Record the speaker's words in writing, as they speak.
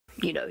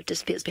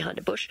disappears behind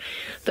a bush,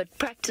 but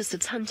practice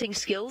its hunting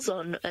skills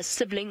on a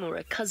sibling or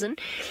a cousin.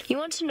 You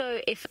want to know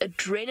if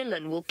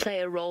adrenaline will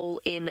play a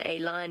role in a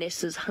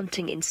lioness's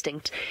hunting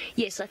instinct.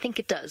 Yes, I think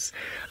it does.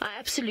 I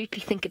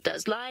absolutely think it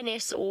does.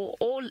 Lioness or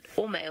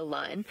male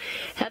lion,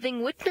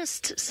 having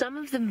witnessed some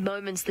of the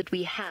moments that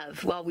we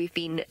have while we've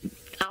been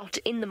out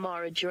in the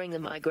Mara during the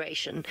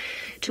migration,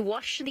 to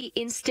watch the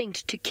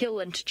instinct to kill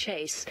and to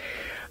chase,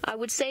 I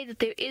would say that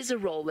there is a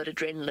role that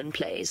adrenaline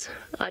plays.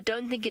 I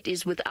don't think it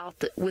is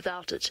without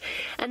it.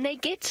 And they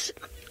get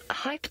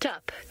hyped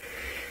up.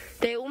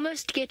 They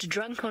almost get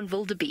drunk on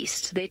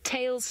wildebeest. Their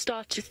tails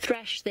start to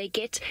thrash. They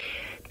get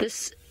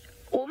this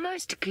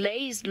almost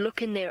glazed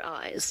look in their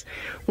eyes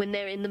when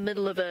they're in the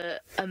middle of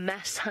a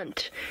mass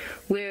hunt,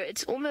 where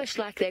it's almost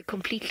like they're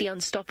completely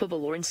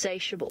unstoppable or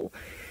insatiable.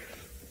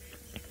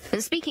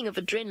 And speaking of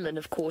adrenaline,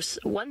 of course,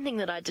 one thing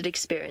that I did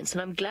experience,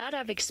 and I'm glad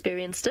I've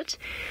experienced it,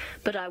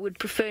 but I would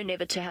prefer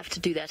never to have to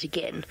do that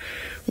again,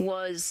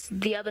 was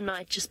the other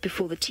night just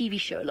before the TV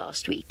show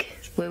last week,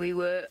 where we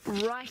were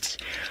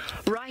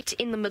right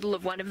in the middle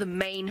of one of the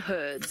main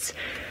herds.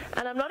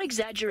 And I'm not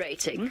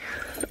exaggerating.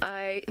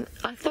 I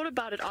thought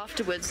about it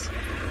afterwards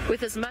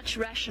with as much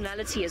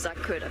rationality as I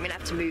could. I mean, I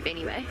have to move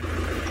anyway.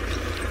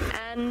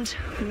 And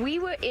we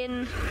were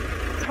in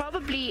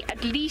probably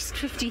at least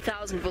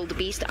 50,000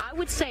 wildebeest, I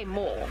would say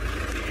more,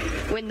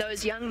 when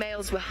those young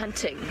males were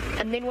hunting.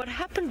 And then what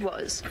happened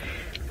was,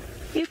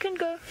 you can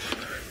go.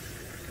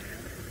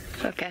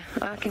 Okay,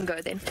 I can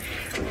go then.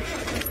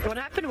 What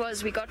happened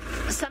was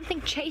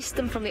something chased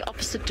them from the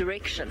opposite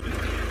direction.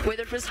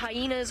 Whether it was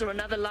hyenas or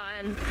another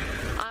lion,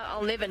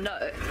 I'll never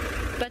know.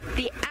 But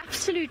the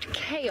absolute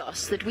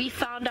chaos that we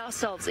found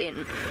ourselves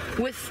in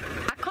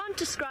I can't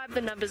describe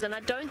the numbers, and I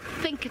don't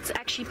think it's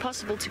actually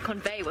possible to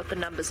convey what the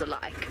numbers are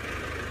like.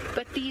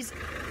 But these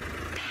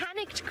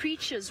panicked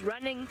creatures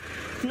running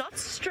not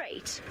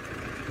straight,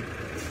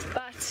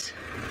 but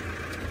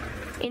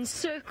in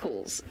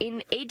circles,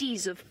 in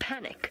eddies of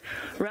panic,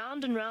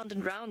 round and round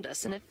and round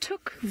us. And it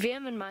took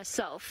VM and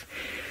myself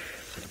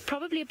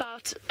probably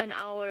about an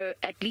hour,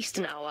 at least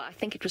an hour, I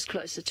think it was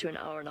closer to an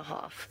hour and a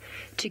half,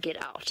 to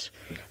get out.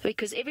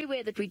 Because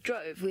everywhere that we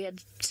drove, we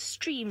had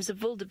streams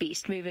of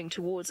wildebeest moving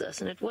towards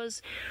us, and it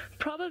was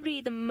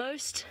probably the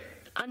most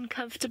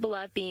uncomfortable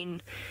I've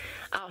been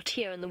out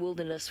here in the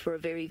wilderness for a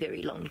very,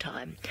 very long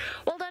time.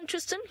 Well done,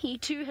 Tristan. He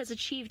too has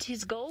achieved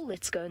his goal.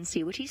 Let's go and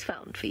see what he's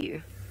found for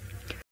you.